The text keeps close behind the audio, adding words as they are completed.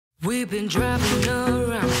We've been driving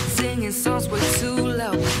around, singing songs way too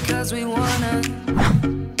loud because we wanna.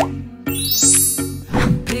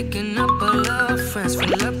 Picking up all our friends,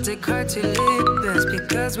 fill up the car till it bends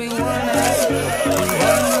because we wanna.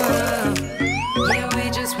 Yeah,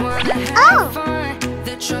 we just wanna have fun.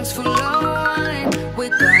 The trunk's full of wine.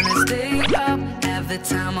 We're gonna stay up, have the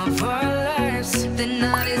time of our lives. The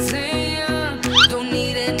night is young, don't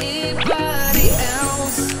need anybody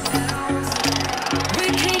else. We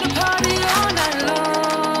came to party all night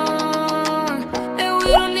long, and we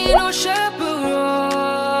don't need no chaperone.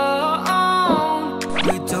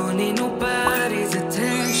 We don't need nobody's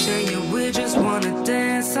attention, yeah, we just wanna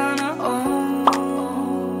dance on our own.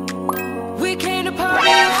 We came to party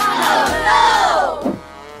all night long.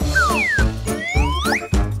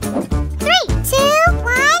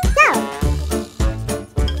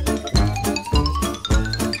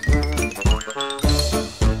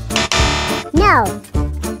 No.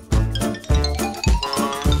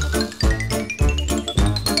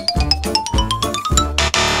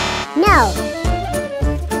 No.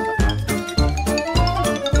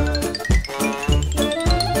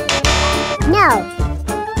 No.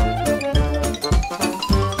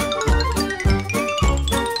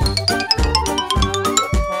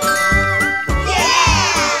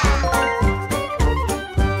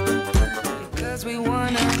 Because we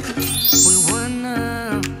wanna,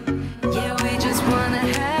 yeah, we just wanna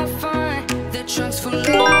have fun. The trunk's full of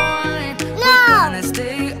wine. No. We're gonna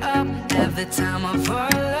stay up, have the time of our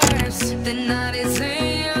lives. The night is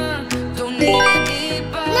young, don't need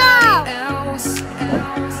anybody else.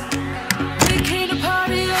 We came to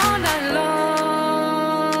party all night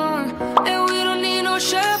long, and we don't need no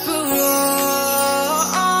chaperone.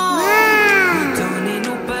 We don't need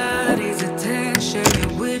nobody's attention, yeah,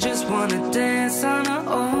 we just wanna dance on our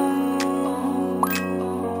own.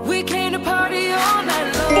 We came to party all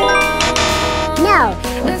night long. No.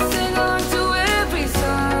 Let's sing along to every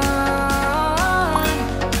song.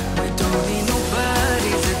 We don't need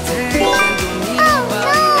nobody's attention, don't need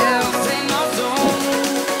nobody else in our zone.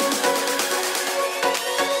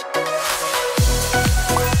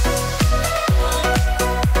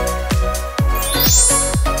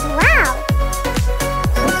 Wow.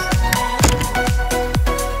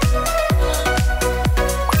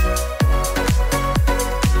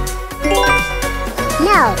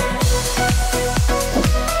 No.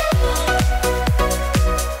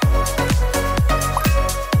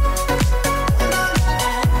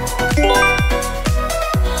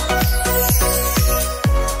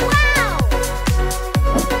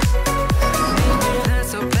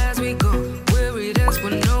 That's how fast we go. Where we dance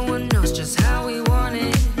when no one knows just how we want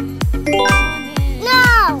it.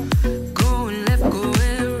 No. Going left,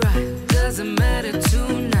 going right, doesn't matter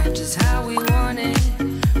tonight, just how we want it.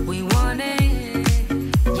 We want it.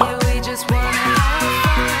 Yeah, we just wanna have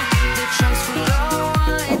fun. The trunk's full of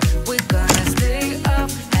wine. We're gonna stay up,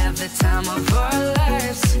 have the time of our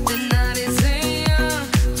lives. The night is young,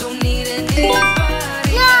 don't need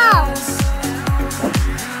anybody else.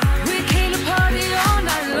 We came to party all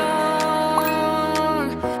night long,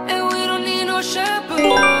 and we don't need no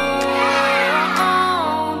chaperone.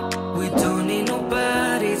 We don't need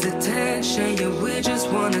nobody's attention, yeah, we just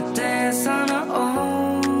wanna dance on our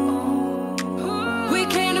own. We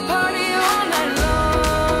came to party all night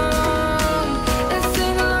long, and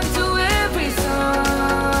sing along to every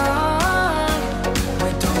song. We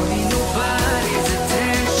don't need nobody's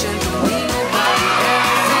attention, don't need nobody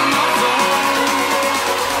else in our zone.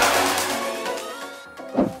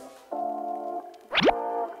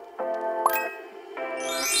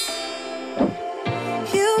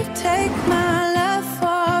 You take my love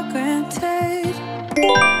for granted.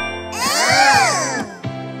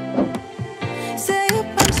 Say a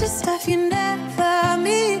bunch of stuff you never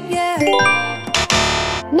mean, yeah.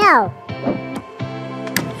 No.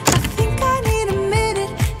 I think I need a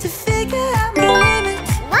minute to figure out my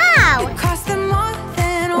limits. Wow. You cross them more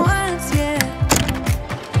than once, yeah.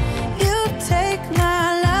 You take my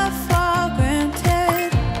love for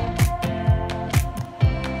granted.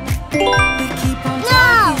 We keep on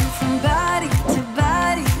talking from body to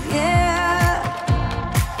body, yeah.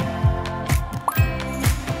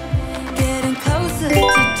 Getting closer to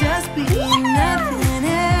just being nothing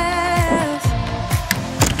else.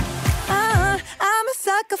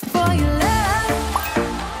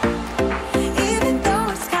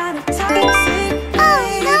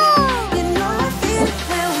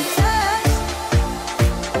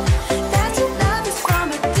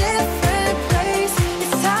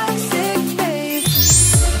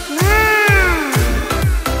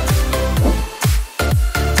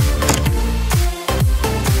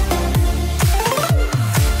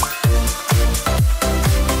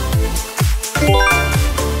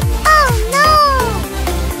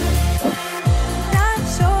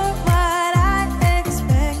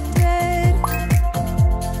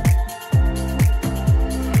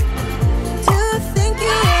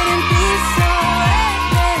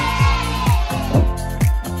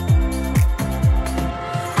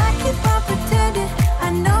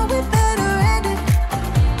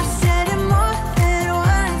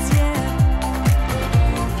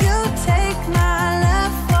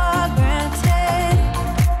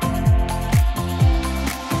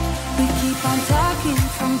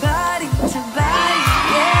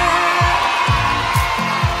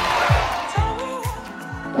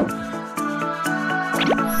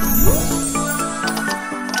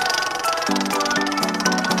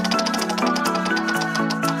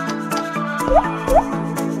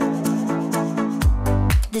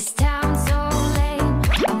 This town's so lame,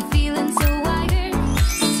 I'm feeling so wired.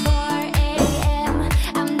 It's 4 a.m.,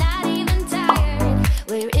 I'm not even tired.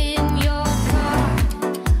 We're in your car,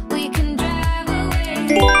 we can drive away.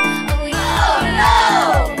 Oh yeah, oh, no!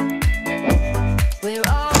 We're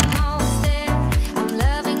almost there, I'm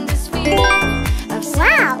loving this feeling of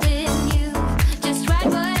something new. Just right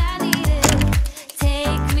what I needed,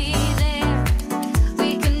 take me there. We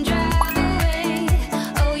can drive away,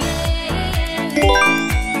 oh yeah.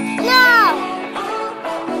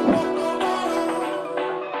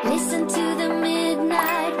 Listen to the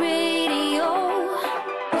midnight radio.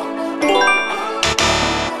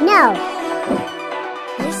 No.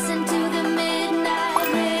 Listen to the midnight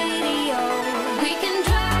radio. We can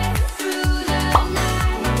drive through the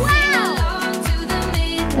night. Sing along to the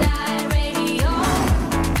midnight radio.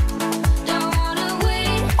 Don't wanna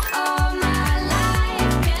wait all my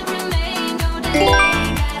life. Can't remain, no delay.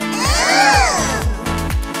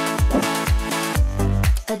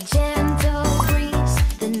 A gentle breeze,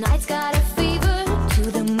 the night's got a fever. To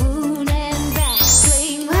the moon and back,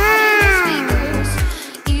 playing loud on the speakers.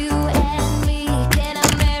 You and me, can I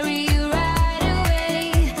marry you right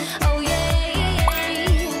away? Oh yeah.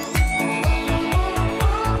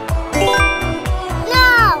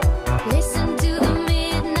 No. Listen to the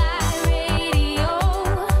midnight radio.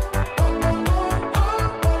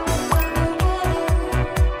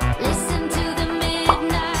 Listen to the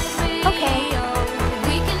midnight radio. Okay.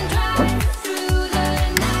 We can drive through the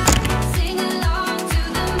night, sing along to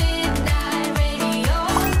the midnight radio.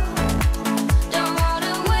 Don't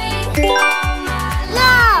wanna wait all my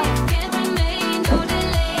life, can't remain, no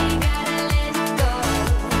delay, gotta let go.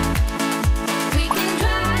 We can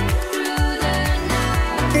drive through the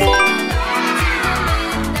night, sing along to the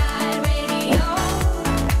midnight radio.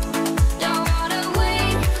 Don't wanna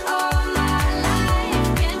wait all my life,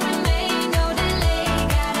 can't remain, no delay,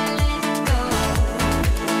 gotta let go.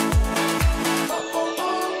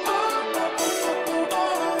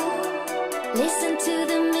 Listen to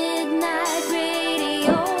the midnight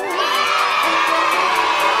radio.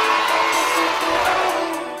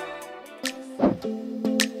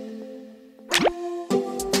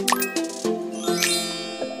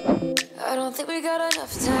 I don't think we got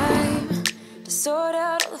enough time to sort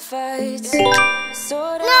out all the fights, to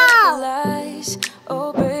sort out all the lies.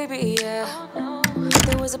 Oh baby, yeah.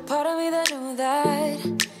 There was a part of me that knew that,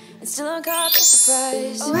 and still I'm caught by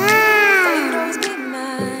surprise. Thought you'd always be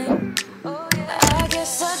mine. I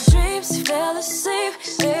guess our dreams fell asleep.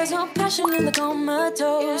 There's no passion in the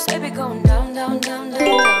comatose. Baby going down, down, down, down,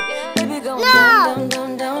 down. Baby going down,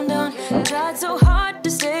 down, down, down, down. Tried so hard to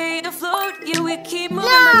stay afloat. Yeah, we keep moving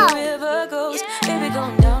like the river goes. Baby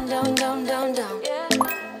going down, down, down, down, down.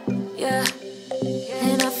 Yeah.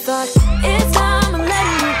 And I thought it's time I'm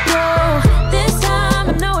letting you go. This time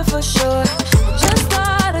I know it for sure. I just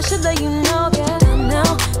thought I should let you know.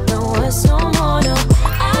 Now, no words, no more, no.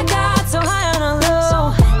 I got so high on a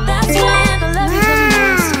low. That's when I love you the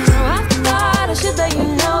most. So I thought I should let you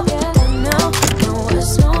know. Now, no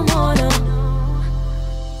words, no more, no.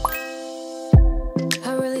 I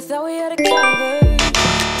really thought we had it covered.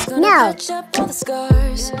 It's gonna patch up all the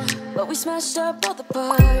scars, but we smashed up all the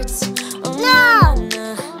parts. Oh, nah.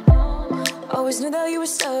 Always knew that you were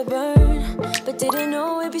stubborn, but didn't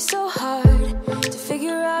know it'd be so hard to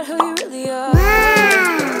figure out who you really are.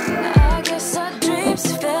 I guess our dreams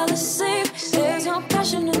fell asleep. There's no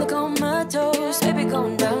passion in the comatose. Baby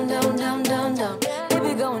going down, down, down, down, down.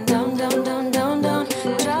 Baby going down, down, down, down, down.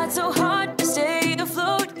 Tried so hard to stay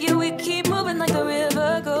afloat. Yeah, we keep moving like the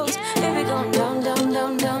river goes. Baby going down, down,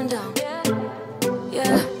 down, down, down.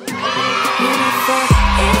 Yeah. And I thought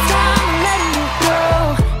it's time I'm letting you go.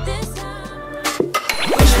 This time,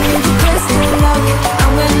 wish me the best of luck.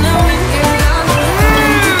 I'm gonna ring your alarm.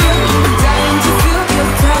 I'm dying to feel your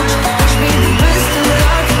touch. Wish me the best of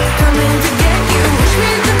luck. Coming to get you. Wish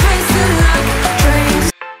me the best of luck. Dreams.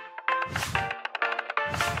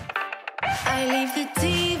 I leave the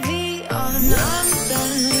TV on. I'm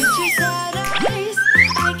done with your sad eyes.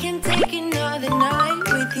 I can take another night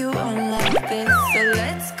with you on like this. So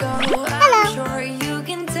let's go. I'm sure you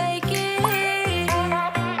can take it.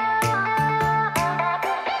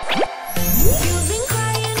 You've been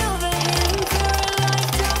crying over him for a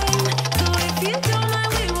lifetime. So if you don't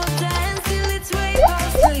mind, we will dance till it's way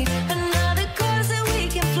past sleep. Another course that we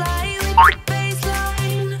can fly with the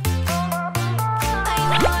baseline. I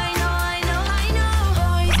know, I know, I know, I know.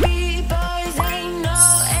 Boys be boys, ain't no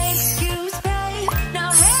excuse, babe.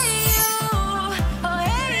 Now hey you, oh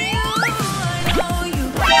hey you.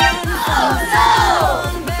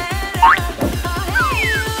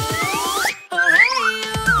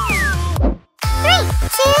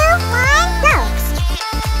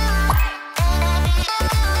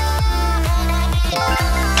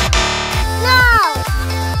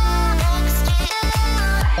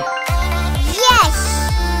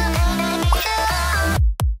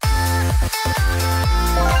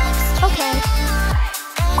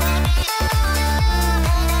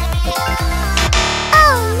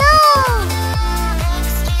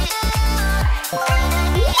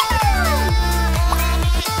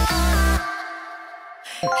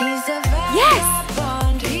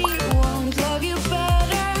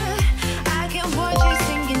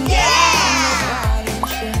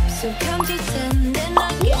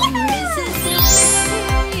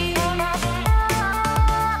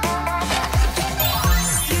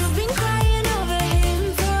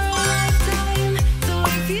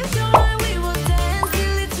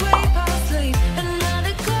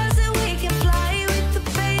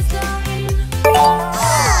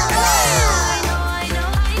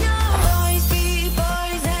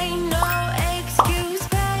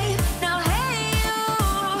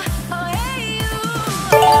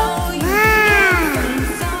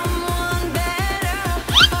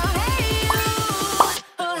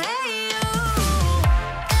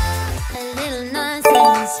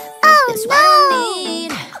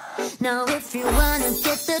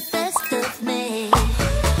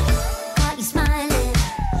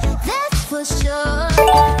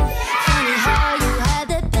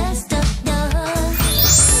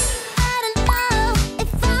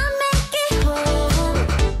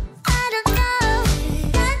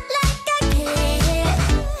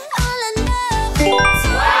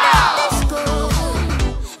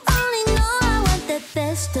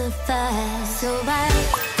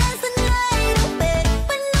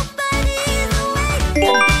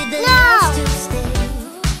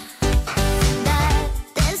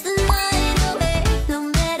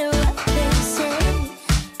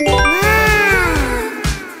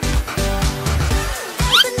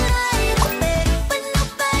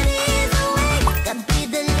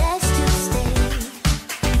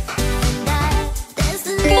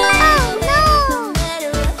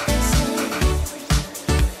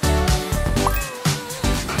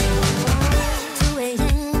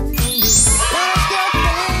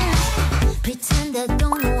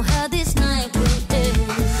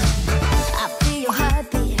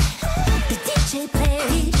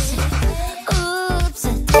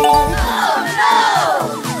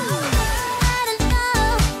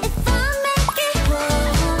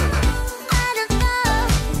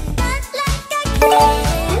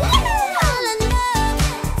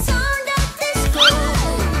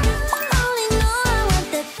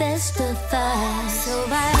 paradise. So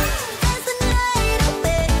by dance the night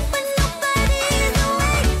away when nobody's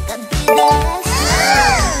awake. I'll be the last to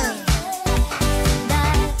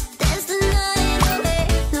dance the night away,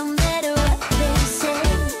 no matter what they say.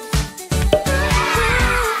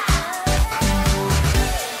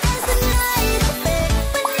 Dance the night away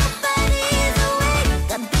when nobody's awake.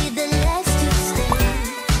 I'll be the last to stay.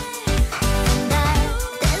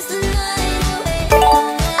 Dance the night away, no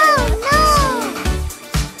matter what they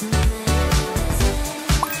say.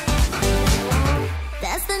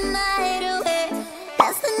 That's the night away.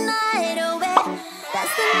 That's the night away.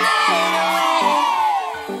 That's the night away.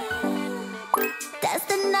 That's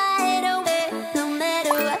the night away. No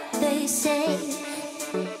matter what they say.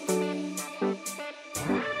 That's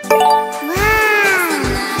the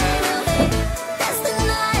night away. That's the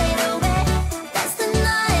night away. That's the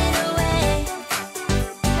night away.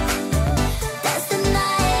 That's the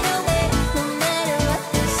night away. No matter what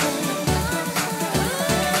they say.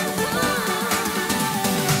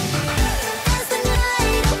 That's the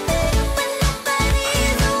night away when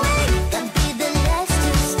nobody's awake. I'll be the last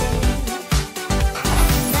to stay.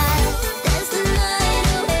 That's the night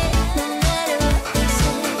away, no matter what they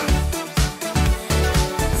say.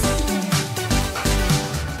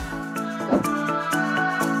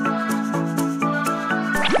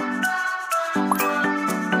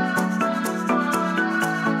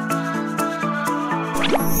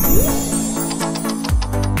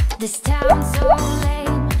 This town's so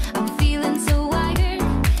lame, I'm feeling so wired.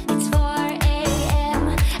 It's 4 a.m.,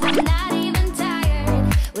 I'm not even tired.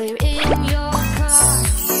 We're in your car,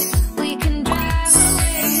 we can drive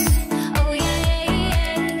away. Oh yeah.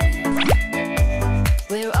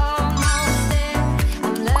 We're almost there,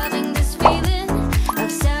 I'm loving this feeling of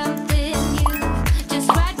something new. Just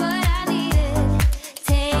right what I needed,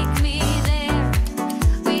 take me there.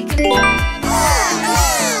 We can drive away.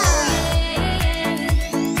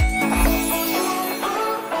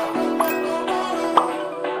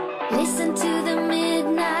 Listen to the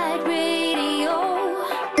midnight radio.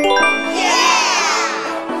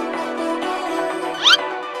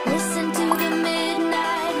 Listen to the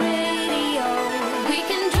midnight radio. We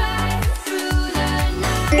can drive through the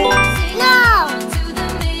night. Sing along to the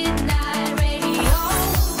midnight radio.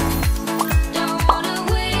 Don't wanna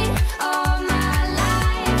wait all my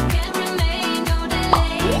life. Can't remain, no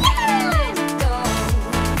delay. Let's go.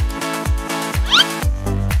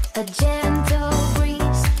 A gentle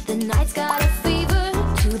breeze, the night's got a fever.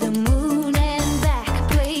 To the moon and back,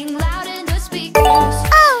 playing loud in the speakers.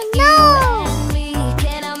 Oh no! And me,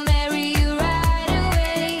 can I marry you right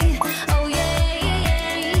away? Oh yeah.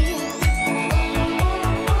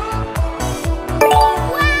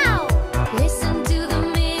 Wow! Listen to the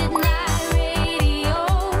midnight radio.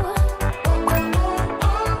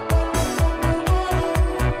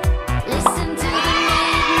 Listen to the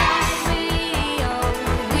midnight radio.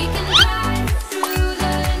 We can drive through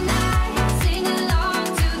the night, sing along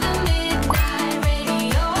to the midnight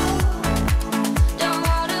radio. Don't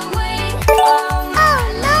wanna wait all my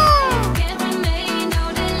life, can't remain, no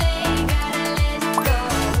delay, gotta let go.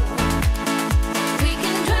 We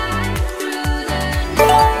can drive through the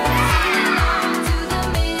night, sing along to the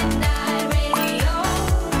midnight radio.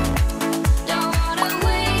 Don't wanna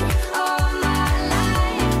wait all my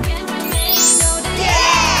life, can't remain, no delay,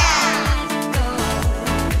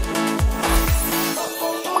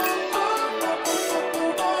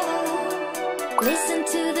 listen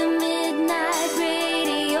to the midnight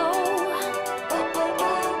radio.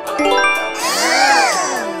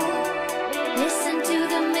 Listen to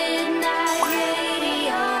the midnight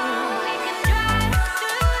radio. We can drive through the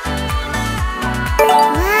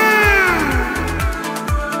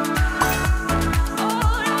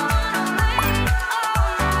night.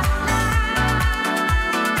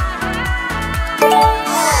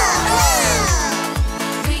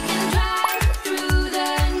 We can drive through the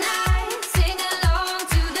night, sing along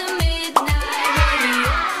to the midnight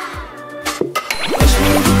radio. Wish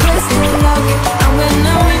me the best of luck, and when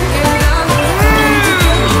I ring it out, coming to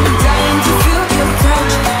get you, dying to feel your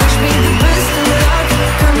touch. Wish me the best of luck,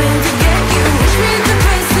 coming to get you. Wish me the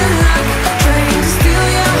best of luck, trying to steal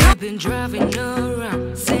your heart. We've been driving around,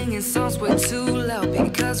 singing songs way too loud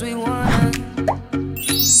because we wanna.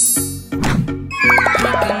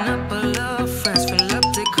 Picking up all our friends, fill up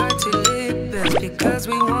the car till it bends because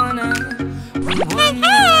we wanna.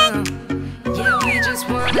 Yeah, we just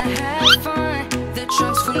wanna have fun. The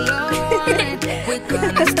trunk's full of wine. We're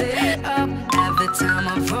gonna stay up, have the time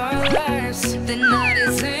of our lives. The night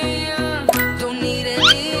is young, don't need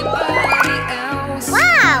anybody else.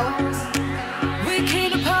 Wow! We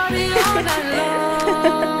came to party all night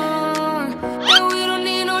long, and we don't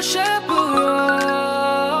need no chaperone.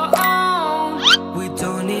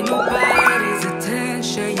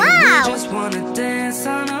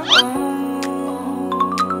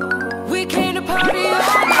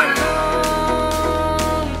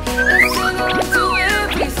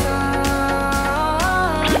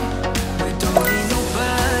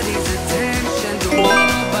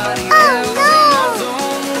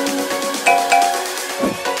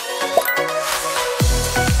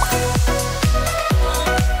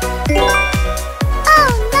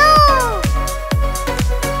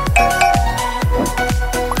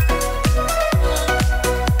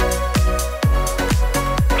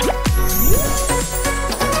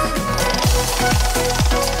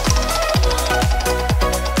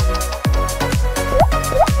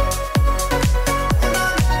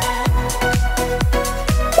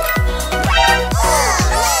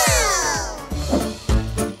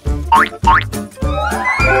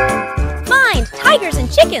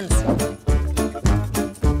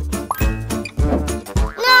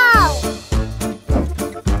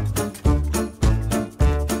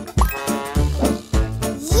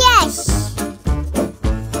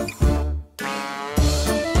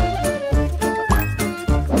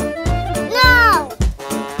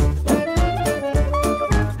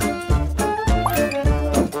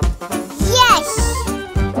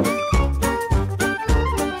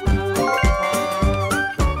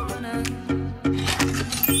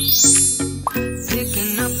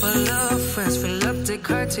 make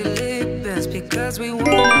hard to live best because we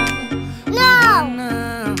wanna.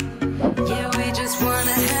 No! Yeah, we just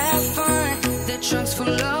wanna have fun. The trunk's full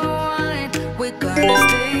of wine. We're gonna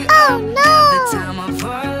stay Oh, up no. the time of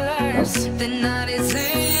our lives. The night is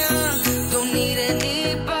young, don't need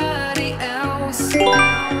anybody else.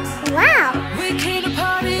 Wow! We came to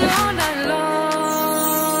party all night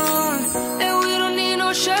long, and we don't need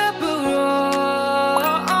no chaperone.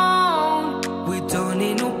 We don't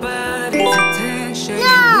need nobody's attention.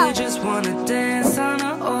 No. We just wanna dance on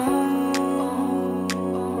our own.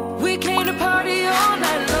 We came to party all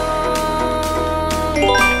night long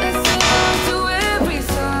and sing along to every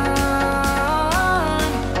song.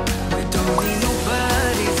 We don't need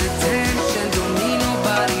nobody's attention, don't need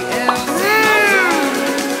nobody else.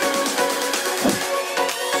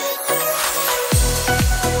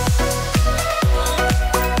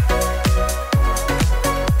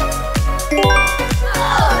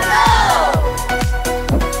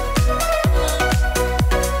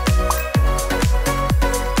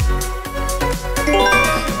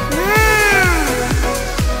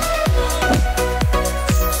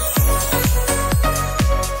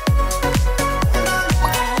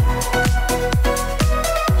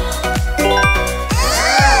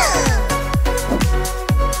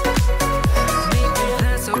 Making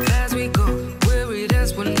plans so as we go, worried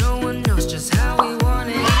as when no one knows just how we want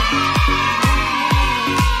it.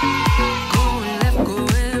 Going left,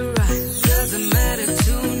 going right, doesn't matter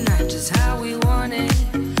tonight, just how we want it.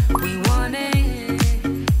 We want it,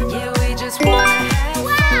 yeah, we just wanna have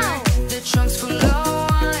fun. The trunk's full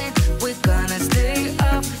of wine, we're gonna stay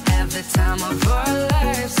up, have the time of our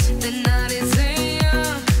lives. The night is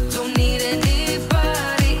young, don't need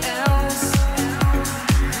anybody else.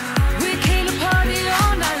 We came to party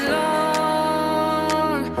all night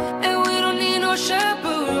long, and we don't need no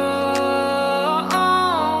chaperone.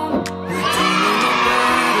 We don't need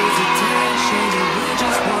nobody's attention, yeah, we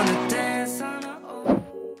just wanna dance on our own.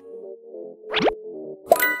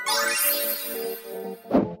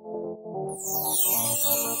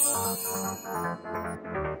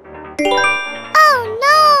 Oh,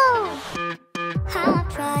 no! I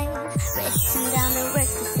tried written down the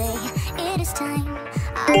words to say it is time.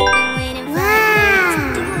 I've been waiting for Wow. you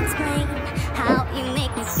to explain how you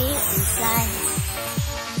make me feel inside,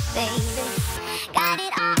 baby. Got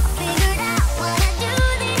it all figured out, wanna do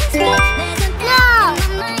this right. There's a doubt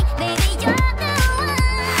in my mind, baby, you're the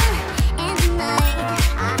one. And tonight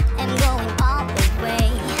I am going all the way.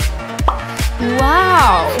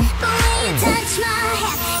 Wow! But when you touch my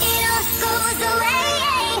hand, it all goes away.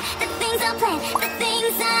 The things I planned, the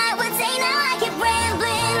things I would say, now I keep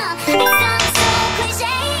rambling on. It sounds so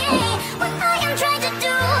cliche. What I am trying to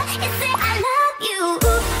do is say I love you.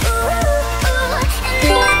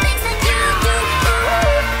 And all the things that you do,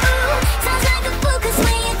 sounds like a fool, 'cause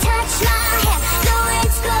when you touch my hand, the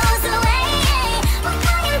words goes away. What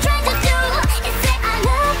I am trying to do is say I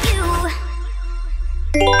love you.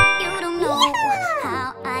 You don't know how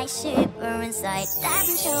I shiver inside.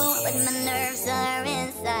 Doesn't show, but my nerves are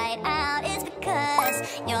inside out. It's because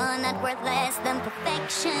you're not worth less than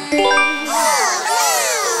perfection.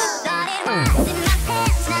 Thought it was in my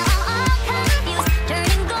pants, now I'm all confused.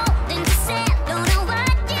 Turning gold into sand, don't know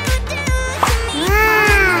what you do to me.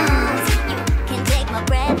 You can take my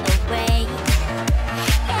breath away.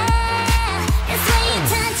 Yeah, it's when you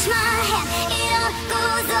touch my hand, it all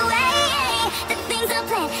goes away. The things I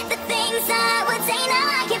planned, the things I would say, now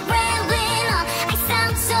I keep rambling on. I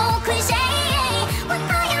sound so cliche. What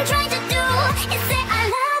I am trying to do is say I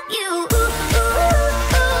love you.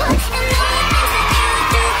 And all the things that you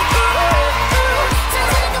do,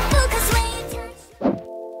 sounds like a fool, 'cause when you touch.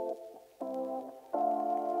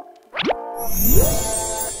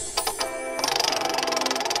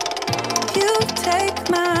 You take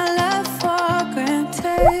my love for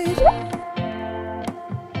granted.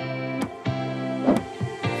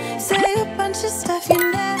 Say a bunch of stuff you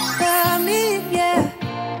never mean, yeah.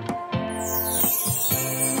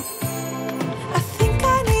 I think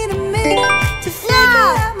I need a minute to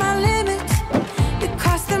figure out my limits. You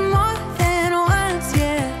cross them more than once,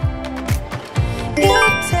 yeah. You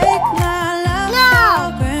take my love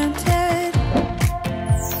for granted.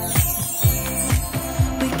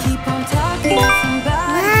 We keep on talking from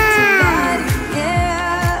body to body,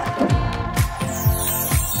 yeah.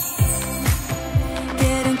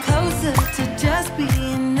 Getting closer to just being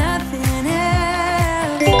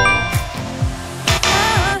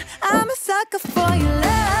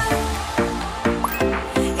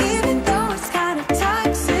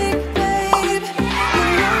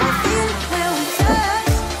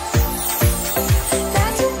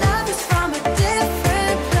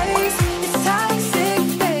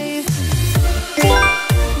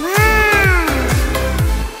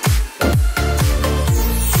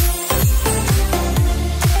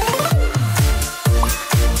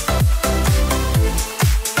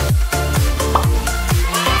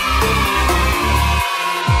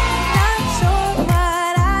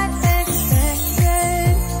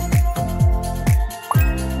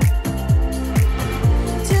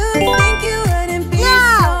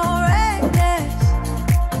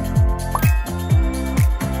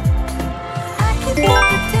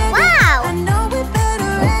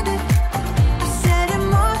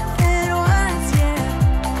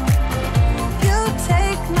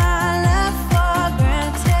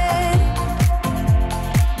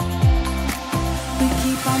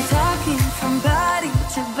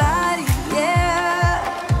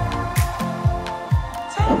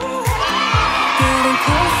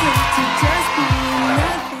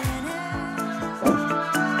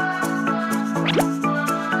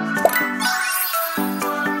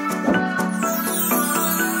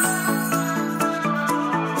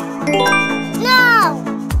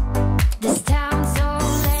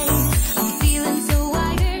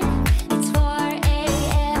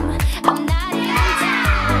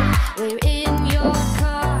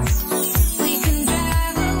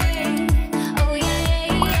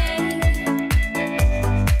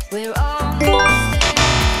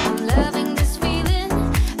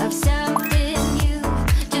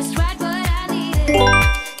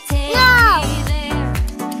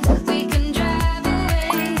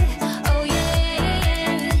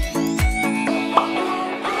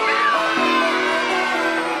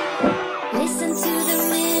Listen to the